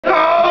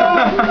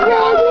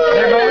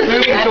They're both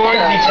moving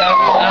towards each other.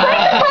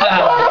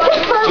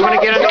 Do you want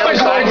to get on the other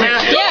side now?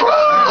 Yeah.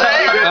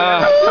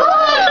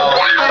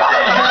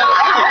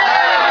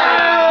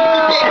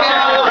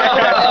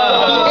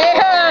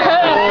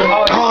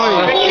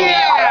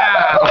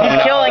 He's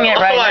killing it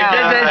right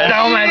now. This is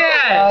so much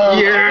fun.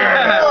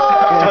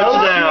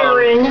 Touchdown.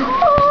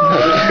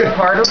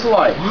 Part of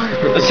life.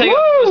 Let's take a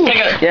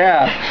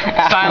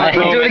silent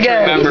moment to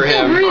remember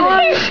him.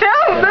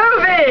 Stop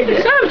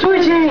moving! Stop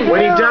twitching!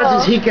 What he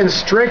does is he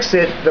constricts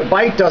it. The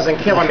bite doesn't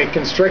kill him. It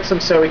constricts him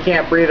so he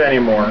can't breathe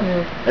anymore.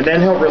 And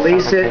then he'll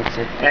release it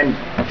and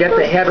get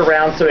the head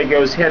around so he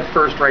goes head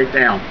first right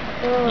down.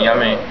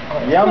 Yummy.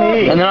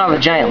 Yummy. And then I'll have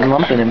a giant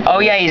lump in him. Oh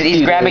yeah,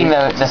 he's grabbing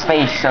the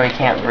face so he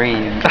can't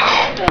breathe.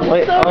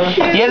 Wait,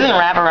 He doesn't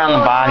wrap around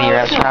the body, he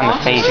wraps around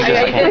the face. He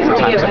goes like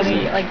sometimes a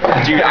feet.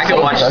 Dude, I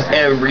can watch this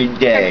every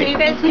day.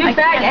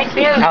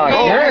 Alex,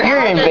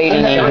 you're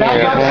invading me here.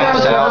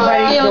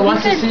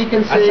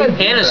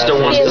 Hannah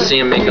still wants to see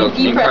him make an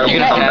incredible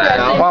comeback.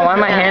 Well, why are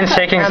my hands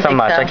shaking so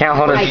much? I can't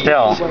hold it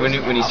still. When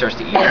he starts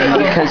to eat.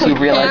 because you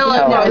realize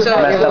how messed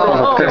up of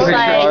a person you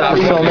are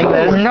for filming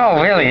this. No,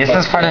 really, it's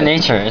just part of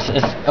nature. It's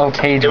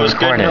okay to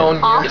record it.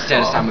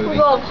 Instead of stop moving.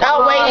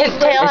 Oh wait, his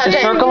tail It's a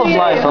circle of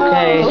life,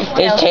 okay?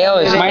 His tail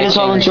is... Might as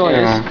well enjoy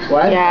it.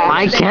 What?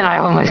 Why can't I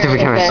hold my stupid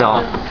camera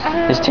still?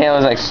 His tail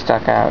is like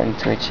stuck out and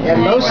twitching.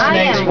 And most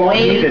snakes won't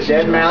eat a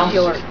dead mouse.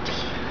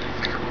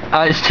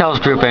 His tail's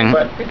drooping.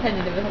 But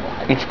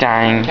It's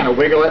dying. kind of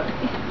wiggle it.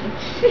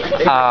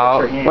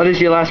 Oh. What is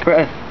your last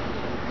breath?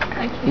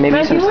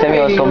 Maybe some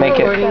stimulus will make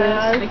it.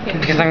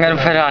 Because I'm gonna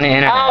put it on the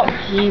internet.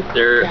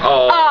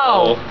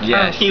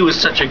 Yeah, he was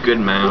such a good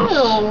mouse.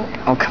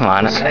 Oh, come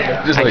on. Just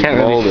I like can't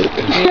rolled really...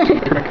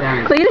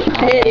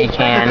 it. You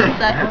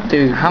can.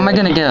 Dude, How am I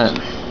gonna get it?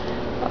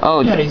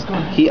 Oh,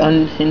 he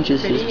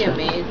unhinges his toe.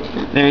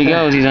 there he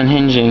goes. He's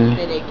unhinging.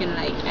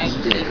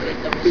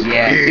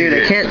 Yeah. Dude,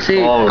 I can't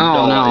see. Oh,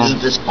 no.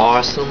 Isn't this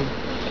awesome?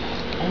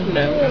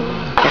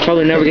 I'll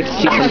probably never get to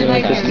see something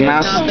like this. The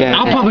mouse is dead.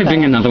 I'll probably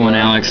bring another one,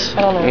 Alex.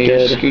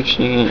 Good.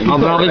 I'll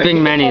probably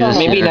bring many this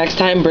Maybe year. next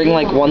time bring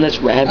like one that's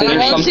rabid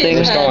or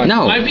something.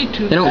 No, they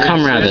don't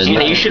come rabid.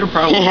 Yeah, you should have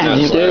probably done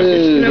Dude,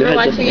 you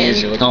had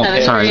to Oh,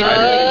 sorry.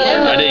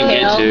 I didn't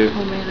get to.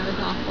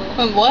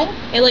 From what?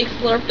 It like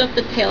slurped up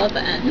the tail at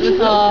the end. It was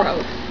so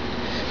gross.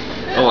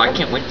 Oh, I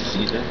can't wait to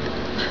see that.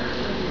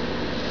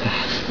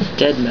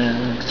 dead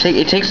man.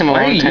 It takes him a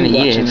long time to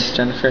eat it.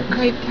 Jennifer?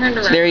 I turned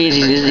It's around. very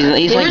easy.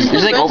 He's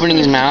like opening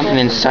his mouth and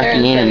then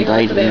sucking in and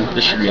biting.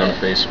 This should be on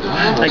Facebook.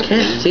 I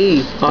can't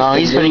see. Oh,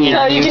 he's putting it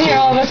on You can hear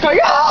all of us going,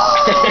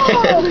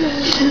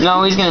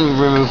 No, he's gonna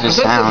remove the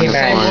sound.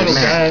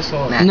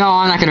 No,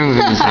 I'm not gonna remove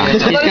the sound.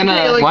 He's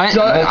gonna what?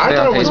 I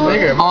thought it was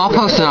bigger. Oh, I'll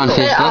post it on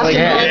Facebook.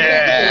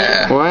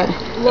 Yeah. What?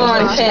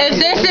 If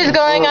this is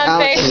going on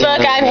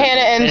Facebook, I'm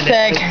Hannah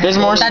Imsick. There's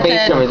more That's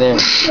space it. over there.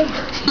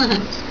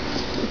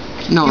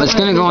 No, it's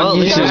gonna go on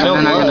YouTube and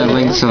I'm not gonna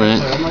link to it.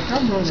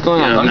 It's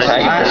going on YouTube.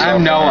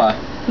 I'm Noah.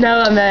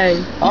 Noah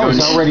Mang. Oh,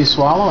 he's already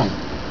swallowing.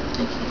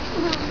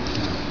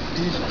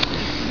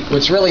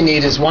 What's really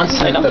neat is once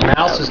the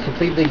mouse is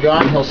completely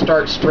gone, he'll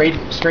start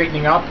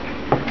straightening up,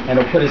 and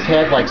he'll put his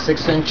head like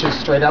 6 inches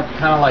straight up,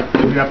 kind of like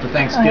you after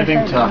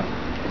Thanksgiving to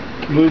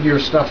move your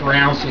stuff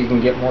around so you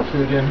can get more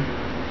food in.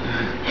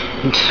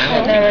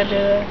 I never do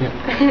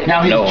it.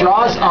 Now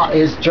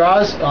his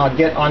jaws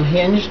get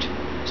unhinged,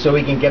 so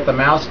he can get the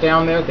mouse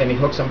down there. Then he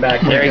hooks them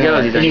back. There he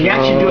goes. And he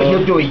actually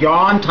he'll do a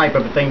yawn type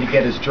of a thing to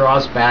get his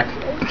jaws back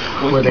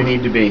where they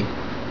need to be.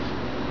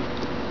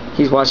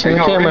 He's watching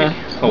the camera.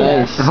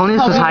 Nice. If only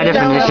this was high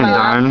definition,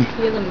 darn.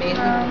 He's amazing.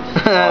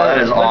 That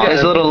is awesome.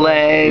 His little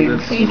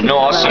legs. No,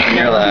 I'll sit in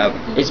your lab.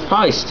 It's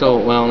probably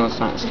still, well, no, it's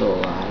not still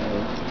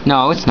alive.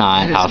 No, it's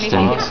not,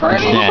 Austin. It's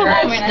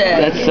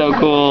dead. That's so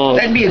cool.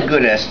 That'd be a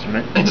good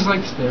estimate. It's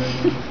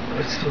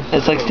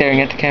like staring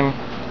at the camera.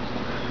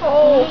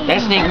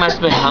 That snake must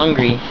have been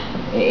hungry.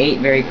 It ate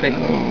very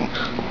quickly.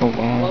 Oh,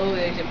 wow.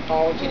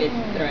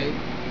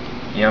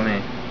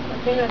 Yummy.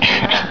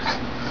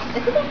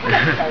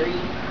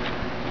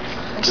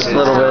 Just a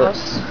little bit.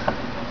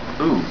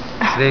 Ooh.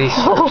 Then he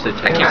slurps it.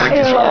 I can't wait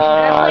to see Oh,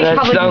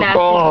 that's so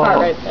cool.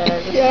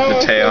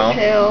 the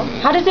tail.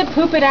 How does it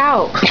poop it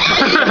out?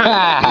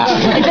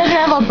 It doesn't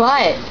have a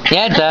butt.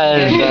 Yeah, it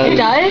does. It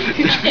does?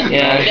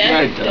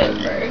 Yeah, it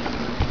does.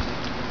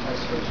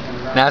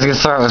 Now it's gonna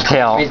start with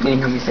tail.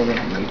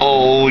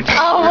 Oh.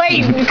 Oh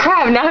wait,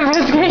 crap, now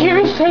everyone's gonna hear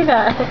me say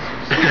that.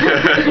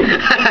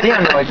 They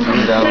don't know what you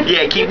do, though.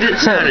 Yeah, keep the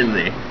sound in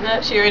there.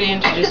 No, she already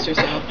introduced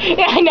herself.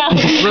 Yeah, I know.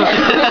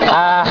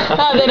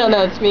 Oh, they don't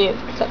know it's me,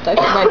 except I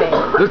said my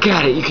name. Look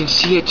at it. You can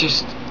see it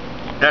just...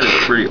 That is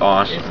pretty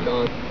awesome.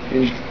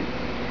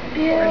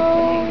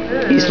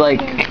 He's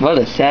like, what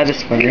a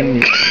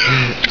satisfying.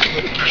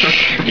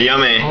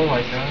 Yummy.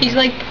 He's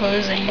like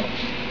posing.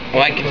 Oh,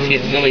 I can see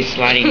it slowly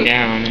sliding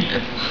down.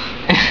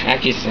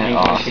 Actually sliding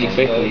down pretty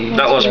quickly.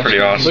 That was pretty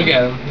awesome.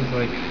 at him. He's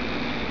like,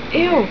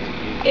 Ew.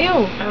 Ew.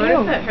 I wonder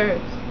if that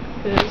hurts.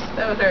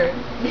 That would hurt.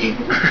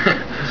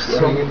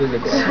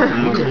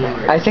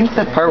 I think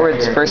the part where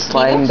it's first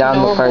sliding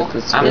down the part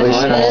that's really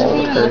small. It doesn't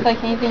even look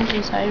like anything's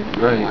inside of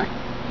it anymore.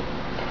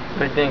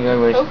 I think I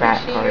was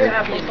fat She part.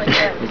 apples like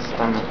that. His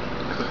stomach.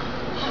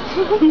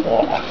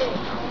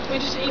 We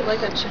just eat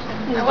like a chicken.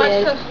 I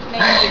watched the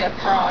snake eat a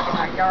frog in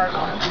our yard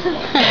once.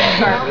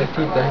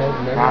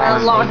 I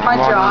locked my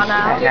jaw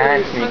now.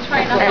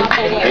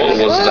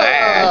 What was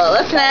that? Oh,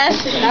 that's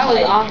nasty. That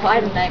was awful.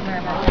 I had a nightmare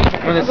about it.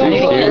 Well, that's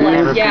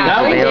nice. Yeah,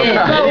 That we was did. okay.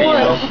 That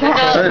was.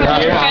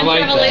 Yeah, I Friend's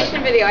like that. Revelation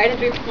video. I had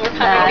to do more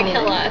coming to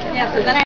kill us. Yeah, so then I